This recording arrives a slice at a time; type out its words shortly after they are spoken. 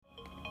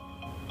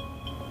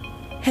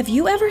Have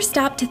you ever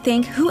stopped to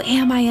think, who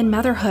am I in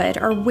motherhood,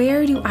 or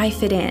where do I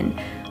fit in?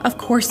 Of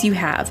course you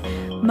have.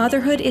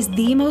 Motherhood is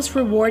the most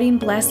rewarding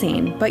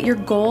blessing, but your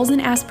goals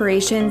and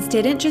aspirations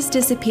didn't just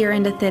disappear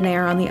into thin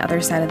air on the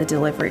other side of the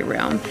delivery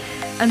room.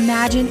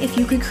 Imagine if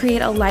you could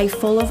create a life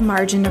full of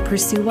margin to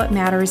pursue what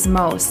matters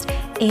most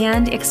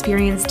and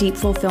experience deep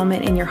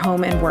fulfillment in your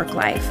home and work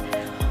life.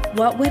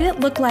 What would it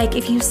look like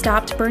if you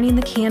stopped burning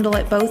the candle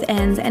at both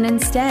ends and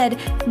instead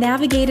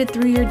navigated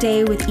through your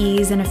day with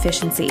ease and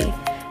efficiency?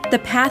 The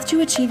path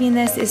to achieving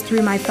this is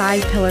through my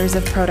 5 pillars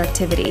of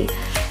productivity: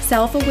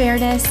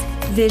 self-awareness,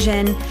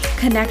 vision,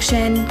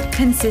 connection,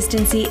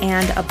 consistency,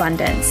 and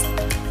abundance.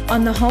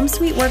 On the Home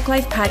Sweet Work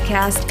Life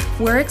podcast,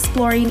 we're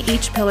exploring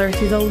each pillar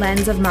through the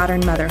lens of modern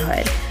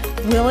motherhood.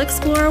 We'll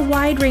explore a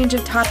wide range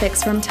of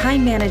topics from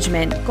time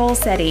management, goal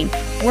setting,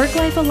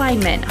 work-life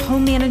alignment,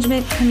 home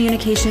management,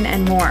 communication,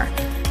 and more.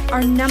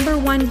 Our number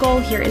one goal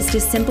here is to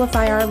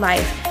simplify our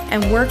life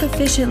and work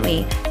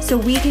efficiently so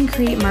we can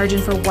create margin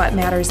for what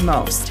matters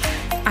most.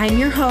 I'm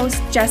your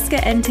host, Jessica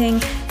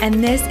Enting,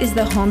 and this is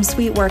the Home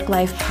Sweet Work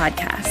Life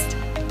podcast.